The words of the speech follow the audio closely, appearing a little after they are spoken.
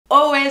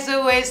Always,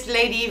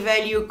 lady,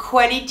 value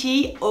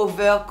quality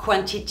over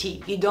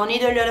quantity. You don't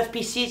need a lot of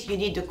pieces, you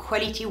need the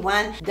quality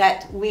one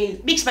that will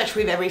mix match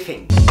with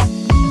everything.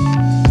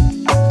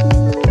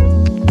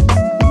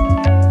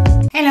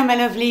 Hello my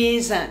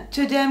lovelies,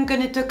 today I'm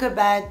going to talk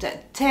about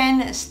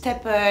 10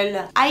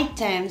 staple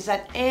items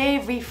that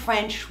every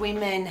French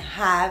woman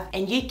have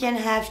and you can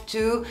have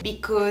too,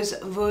 because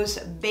those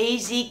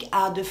basics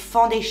are the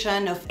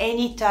foundation of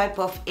any type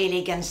of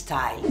elegant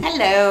style.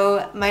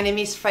 Hello, my name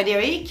is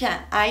Frederique.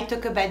 I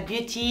talk about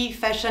beauty,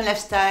 fashion,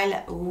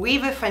 lifestyle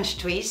with a French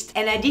twist,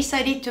 and I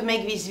decided to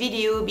make this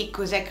video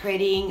because I'm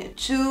creating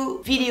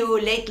two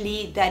videos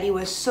lately that it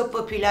was so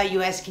popular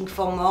you asking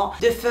for more.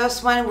 The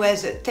first one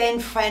was 10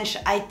 French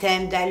items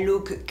that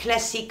look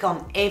classic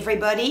on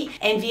everybody,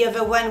 and the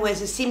other one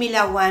was a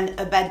similar one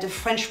about the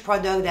French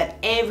product that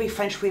every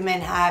French woman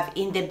have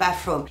in the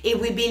bathroom. It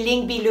will be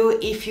linked below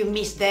if you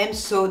missed them,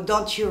 so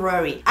don't you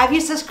worry. Have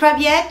you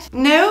subscribed yet?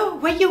 No?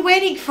 What are you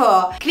waiting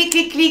for? Click,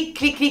 click, click,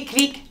 click, click,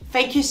 click.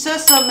 Thank you so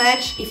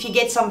much. If you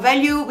get some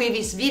value with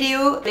this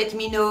video, let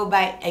me know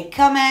by a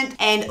comment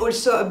and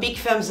also a big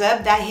thumbs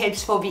up. That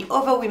helps for the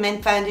other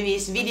women find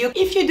this video.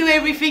 If you do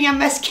everything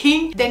I'm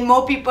asking, then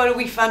more people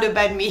will find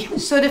about me.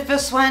 So the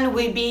first one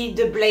will be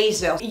the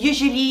blazer.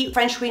 Usually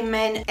French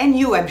women, and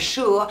you I'm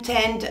sure,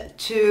 tend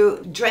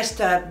to dress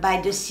up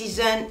by the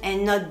season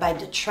and not by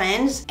the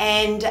trends.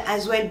 And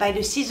as well by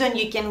the season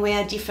you can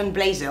wear a different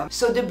blazer.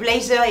 So the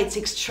blazer, it's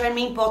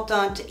extremely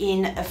important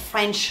in a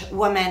French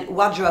woman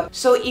wardrobe.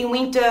 So in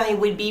winter it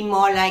will be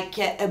more like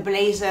a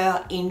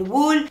blazer in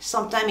wool.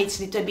 Sometimes it's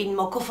a little bit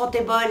more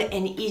comfortable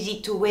and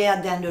easy to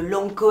wear than a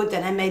long coat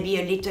that may be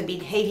a little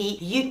bit heavy.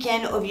 You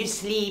can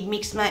obviously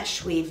mix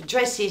match with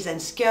dresses and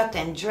skirt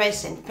and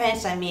dress and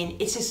pants. I mean,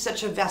 it's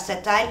such a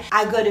versatile.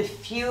 I got a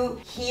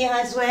few here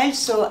as well.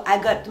 So I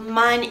got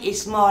mine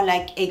is more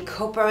like a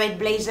corporate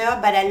blazer,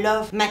 but I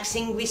love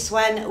mixing this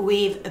one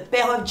with a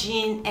pair of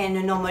jeans and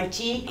a normal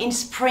tee. In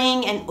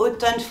spring and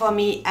autumn for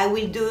me, I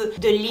will do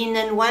the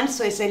linen one,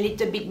 so it's a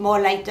little bit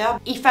more lighter.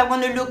 If I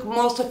want to look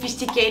more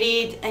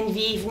sophisticated in the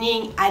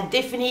evening, I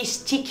definitely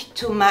stick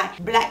to my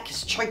black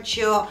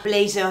structure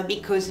blazer,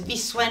 because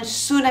this one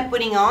soon I'm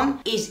putting on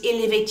is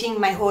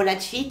elevating my whole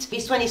outfit.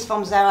 This one is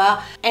from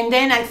Zara. And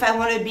then if I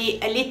want to be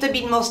a little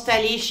bit more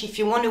stylish, if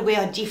you want to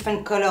wear a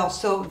different color,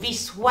 so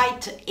this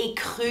white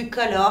écru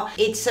color,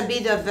 it's a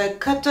bit of a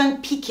cotton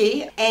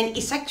piqué and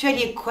it's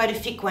actually quite a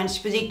thick one. It's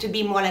supposed to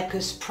be more like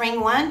a spring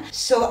one.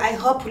 So I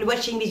hope while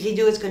watching this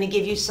video is going to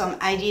give you some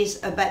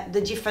ideas about the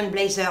different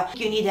blazers.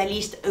 You need at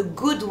least a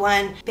good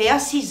one per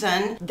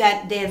season,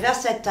 that they're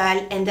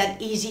versatile and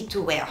that easy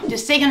to wear. The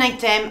second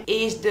item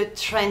is the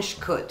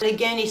trench coat.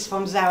 Again, it's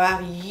from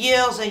Zara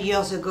years and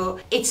years ago.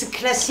 It's a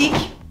classic.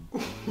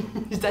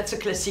 That's a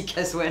classic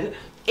as well.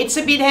 It's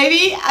a bit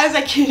heavy,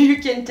 as you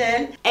can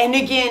tell. And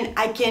again,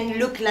 I can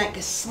look like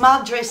a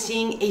smart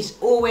dressing is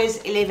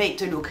always elevate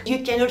the look.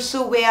 You can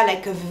also wear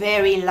like a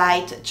very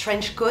light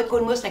trench coat,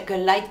 almost like a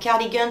light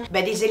cardigan,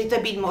 but it's a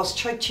little bit more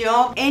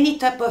structured. Any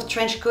type of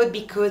trench coat,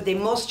 because they're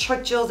more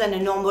structured than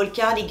a normal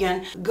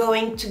cardigan,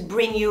 going to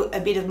bring you a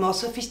bit of more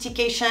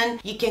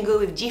sophistication. You can go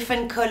with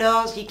different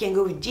colors, you can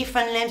go with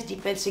different lengths,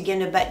 depends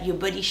again about your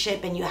body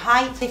shape and your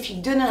height. If you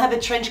do not have a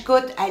trench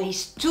coat, at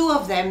least 2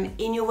 of them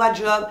in your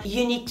wardrobe,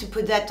 you need to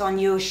put that on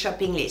your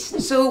shopping list.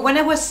 So when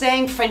I was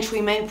saying French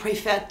women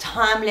prefer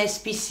timeless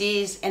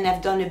pieces, and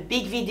I've done a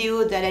big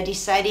video that I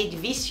decided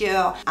this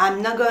year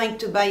I'm not going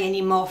to buy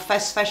any more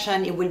fast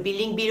fashion, it will be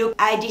linked below.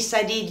 I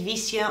decided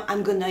this year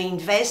I'm gonna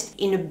invest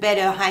in a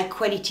better high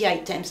quality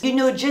items. You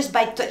know, just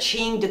by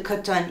touching the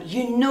cotton,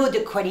 you know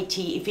the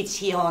quality if it's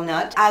here or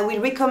not. I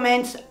will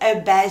recommend a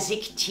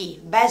basic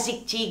tee.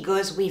 Basic tee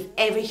goes with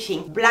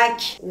everything: black,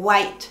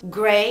 white,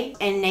 gray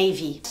and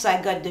navy. So I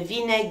got the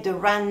v-neck, the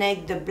round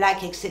neck, the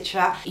black,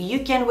 etc. You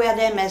can wear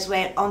them as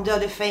well under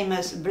the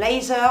famous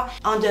blazer,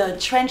 under a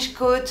trench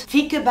coat.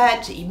 Think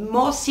about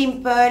more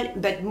simple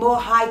but more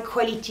high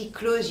quality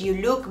clothes. You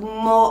look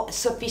more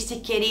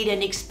sophisticated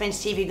and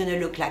expensive you're gonna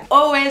look like.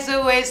 Always,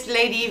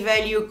 lady,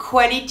 value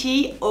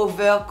quality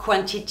over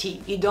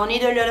quantity. You don't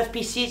need a lot of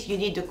pieces, you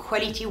need the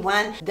quality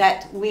one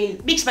that will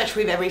mix match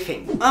with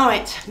everything.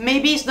 Alright,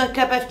 maybe it's not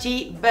cup of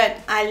tea, but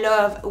I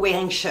love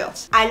wearing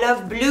shirts. I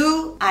love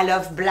blue, I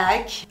love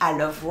black, I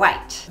love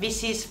white.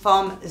 This is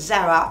from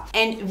Zara.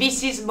 And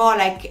this is more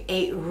like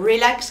a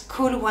relaxed,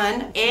 cool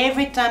one.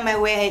 Every time I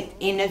wear it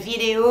in a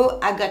video,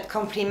 I got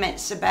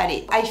compliments about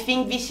it. I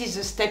think this is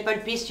a staple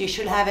piece you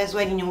should have as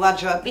well in your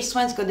wardrobe. This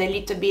one's got a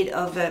little bit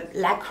of a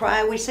lycra,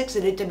 I will say, it's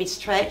a little bit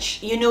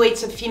stretch. You know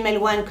it's a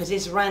female one because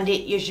it's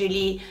rounded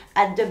usually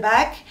at the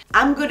back.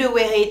 I'm gonna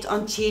wear it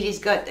until it's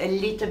got a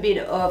little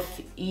bit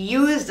of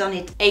used on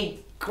it. A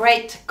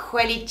great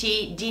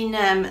quality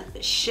denim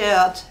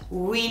shirt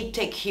will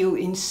take you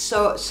in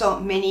so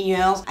many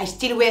years. I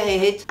still wear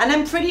it and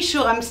I'm pretty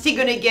sure I'm still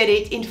gonna get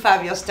it in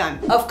 5 years time.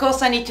 Of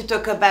course, I need to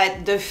talk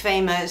about the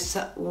famous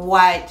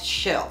white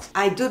shirt.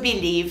 I do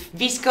believe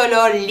this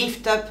color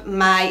lifts up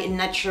my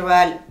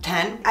natural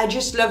tan. I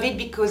just love it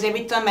because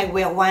every time I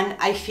wear one,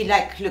 I feel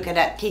like, look at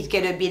that, it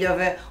get a bit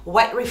of a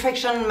white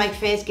reflection on my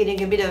face,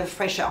 getting a bit of a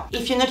fresher.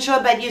 If you're not sure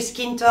about your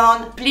skin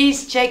tone,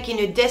 please check in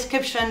the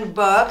description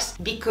box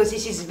because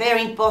this is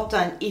very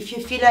important. If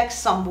you feel like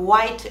some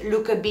white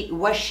look a bit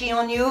washy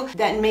on you,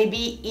 then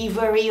maybe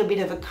ivory, a bit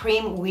of a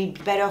cream will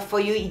be better for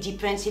you. It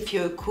depends if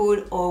you're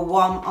cool or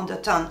warm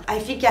undertone. I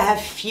think I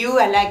have few.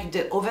 I like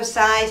the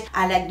oversized,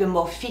 I like the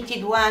more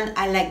fitted one,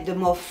 I like the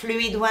more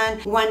fluid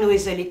one who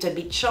is a little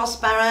bit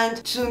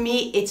transparent. To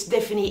me, it's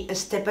definitely a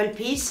staple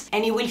piece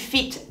and it will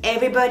fit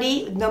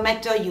everybody, no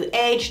matter your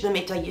age, no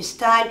matter your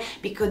style,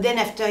 because then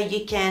after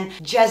you can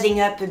jazzing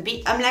up a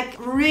bit. I'm like,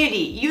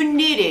 really, you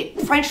need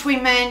it. French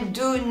women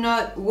do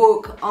not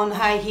walk on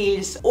high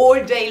heels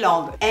all day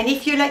long. And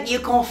if you like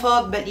your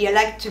comfort but you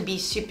like to be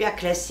super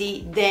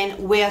classy,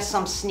 then wear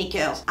some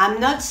sneakers. I'm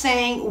not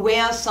saying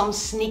wear some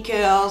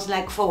sneakers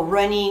like for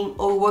running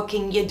or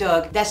walking your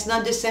dog. That's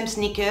not the same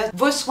sneakers.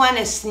 Those one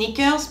are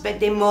sneakers, but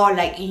they're more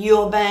like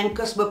urban,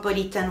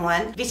 cosmopolitan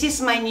one. This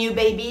is my new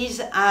babies.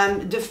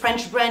 The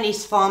French brand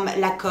is from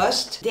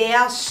Lacoste. They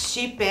are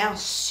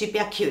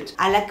super cute.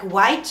 I like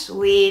white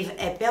with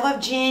a pair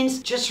of jeans,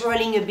 just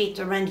rolling a bit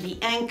around the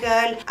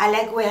ankle. I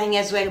like wearing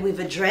as well with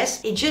a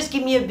dress. It just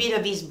gives me a bit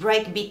of this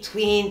break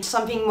between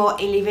something more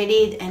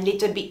elevated and a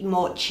little bit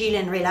more chill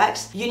and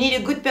relaxed. You need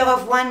a good pair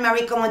of one. My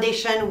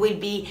recommendation will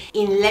be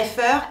in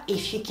leather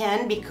if you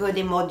can, because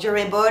they're more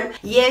durable.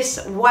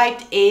 Yes,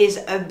 white is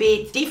a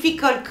bit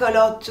difficult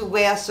color to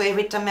wear, so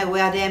every time I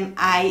wear them,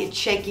 I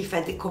check if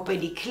they're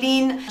completely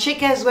clean.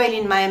 Check as well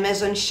in my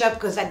Amazon shop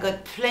because I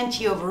got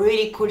plenty of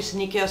really cool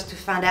sneakers to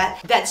find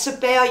out. That's a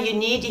pair you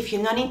need. If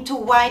you're not into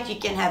white, you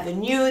can have a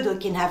nude or you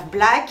can have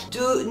black.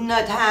 Do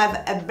not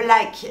have a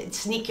black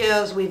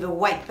sneakers with a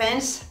white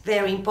pants.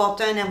 Very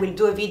important, and we'll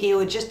do a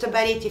video just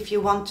about it if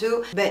you want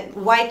to, but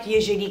white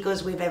usually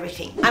goes with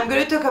everything. I'm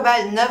going to talk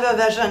about another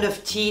version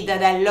of tee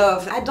that I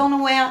love. I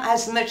don't wear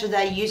as much as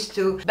I used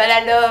to, but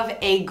I love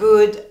a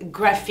good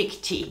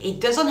graphic tee. It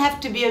doesn't have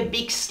to be a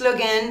big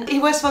slogan.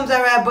 It was from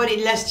Zara. I bought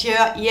it last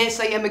year. Yes,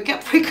 I am a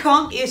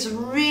Capricorn. It's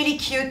really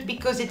cute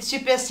because it's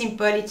super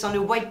simple. It's on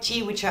a white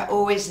tee, which I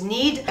always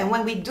need. And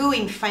when we do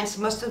in France,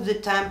 most of the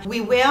time,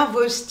 we wear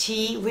those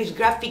tee with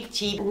graphic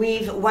tee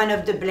with one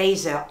of the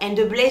blazer. And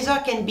the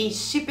blazer can be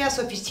super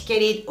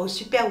sophisticated or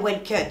super well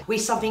cut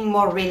with something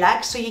more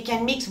relaxed. So you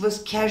can mix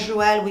those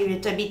casual with a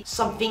little bit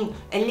something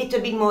a little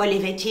bit more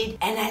elevated.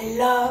 And I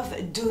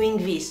love doing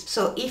this.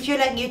 So if you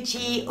like your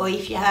tee or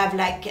if you have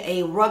like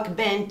a rock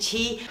band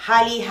tee,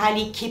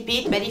 highly keep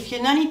it. But if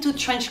you're not into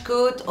trench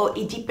coat, or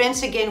it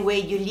depends again where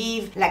you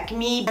live, like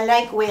me, I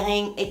like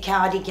wearing a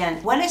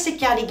cardigan. When I say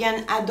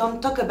cardigan, I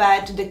don't talk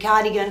about the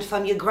cardigan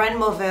from your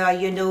grandmother,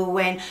 you know,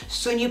 when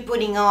soon you're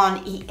putting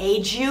on, it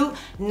age you.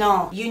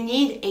 No, you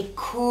need a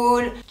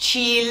cool,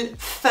 chill,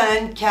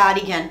 fun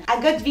cardigan.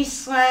 I got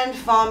this one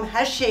from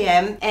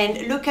H&M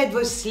and look at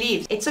those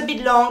sleeves. It's a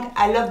bit long.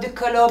 I love the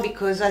color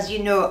because, as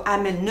you know,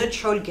 I'm a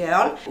neutral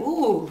girl.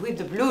 Ooh, with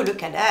the blue,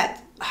 look at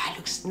that. Ah, it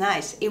looks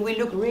nice. It will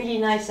look really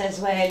nice as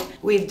well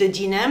with the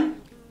denim.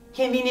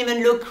 Can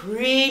even look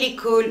really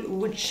cool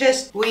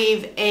just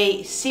with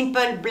a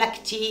simple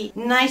black tee,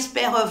 nice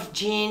pair of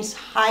jeans,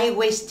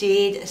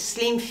 high-waisted,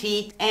 slim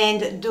fit,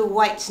 and the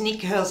white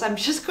sneakers. I'm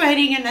just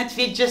creating an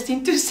outfit just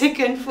in 2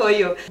 seconds for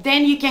you.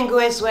 Then you can go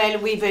as well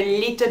with a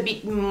little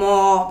bit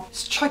more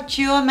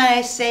structure, may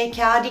I say,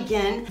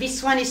 cardigan.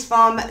 This one is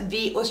from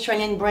the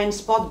Australian brand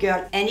Sport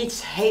Girl, and it's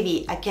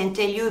heavy. I can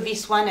tell you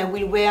this one I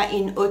will wear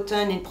in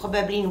autumn and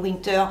probably in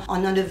winter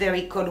on a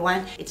very cold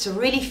one. It's a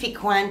really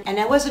thick one, and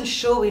I wasn't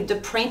sure with the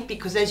print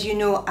because, as you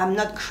know, I'm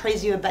not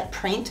crazy about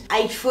print.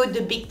 I thought the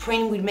big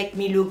print will make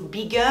me look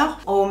bigger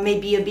or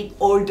maybe a bit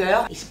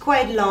older. It's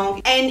quite long,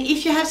 and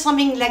if you have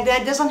something like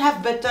that, it doesn't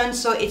have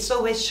buttons, so it's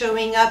always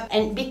showing up,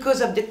 and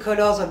because of the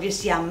colors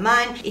obviously are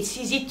mine, it's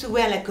easy to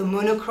wear like a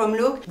monochrome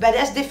look, but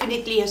that's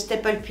definitely a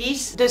staple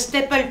piece. The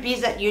staple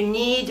piece that you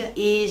need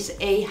is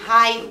a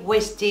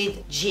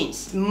high-waisted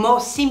jeans.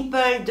 More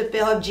simple the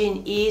pair of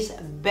jeans is,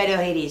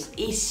 better it is.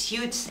 It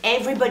suits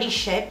everybody's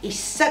shape. It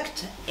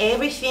sucked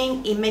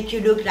everything. It makes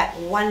you look like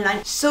one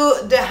line.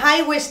 So the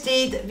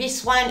high-waisted,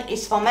 this one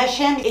is from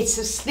H&M. It's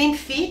a slim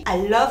fit. I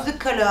love the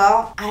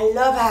color. I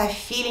love how I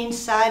feel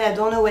inside. I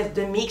don't know what's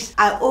the mix.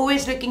 I'm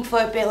always looking for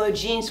a pair of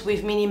jeans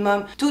with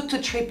minimum 2 to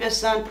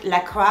 3%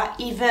 lycra,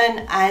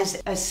 even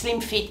as a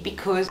slim fit,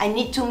 because I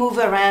need to move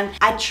around.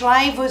 I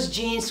try those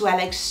jeans who are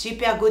like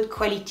super good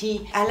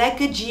quality. I like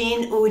a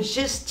jean who is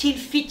just still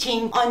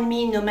fitting on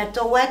me no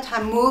matter what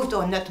I moved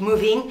or not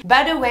moving.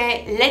 By the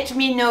way, let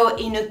me know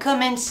in the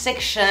comment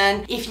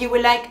section if you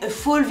would like a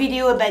full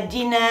video about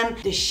denim,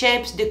 the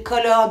shapes, the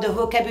color, the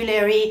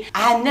vocabulary.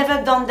 I have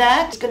never done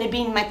that. It's gonna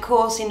be in my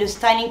course, in the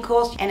styling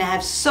course, and I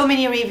have so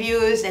many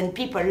reviews and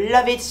people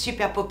love it,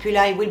 super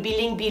popular. It will be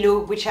linked below,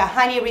 which I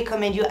highly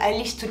recommend you at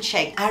least to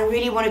check. I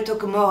really want to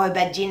talk more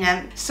about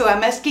denim, so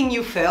I'm asking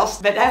you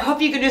first, but I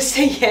hope you're gonna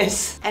say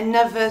yes.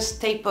 Another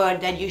staple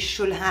that you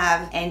should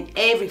have, and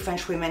every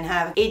French woman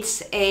have,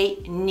 it's a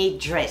knit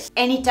dress.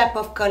 Any type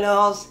of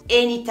colors,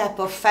 any type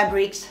of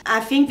fabrics. I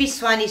think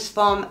this one is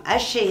from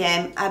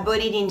H&M. I bought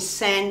it in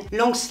sand,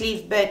 long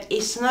sleeve, but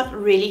it's not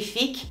really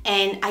thick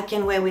and I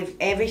can wear with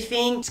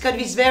everything. It's got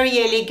this very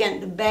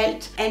elegant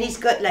belt and it's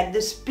got like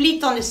the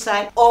split on the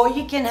side, or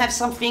you can have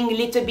something a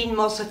little bit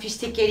more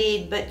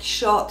sophisticated but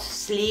short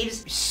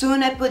sleeves.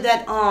 Soon I put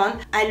that on,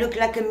 I look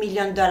like $1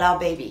 million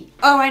baby.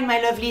 Alright my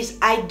lovelies,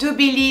 I do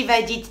believe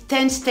I did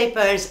 10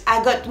 staples.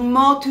 I got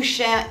more to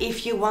share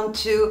if you want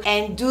to,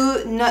 and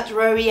do not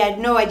worry, I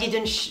know I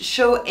didn't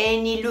show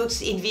any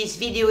looks in this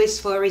video, is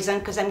for a reason,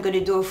 because I'm going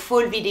to do a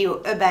full video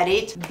about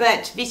it.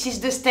 But this is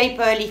the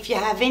staple. If you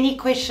have any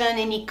question,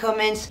 any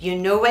comments, you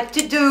know what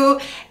to do,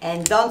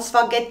 and don't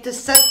forget to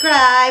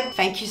subscribe.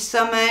 Thank you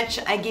so much.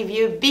 I give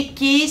you a big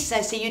kiss.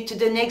 I see you to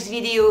the next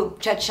video.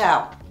 Ciao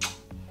ciao.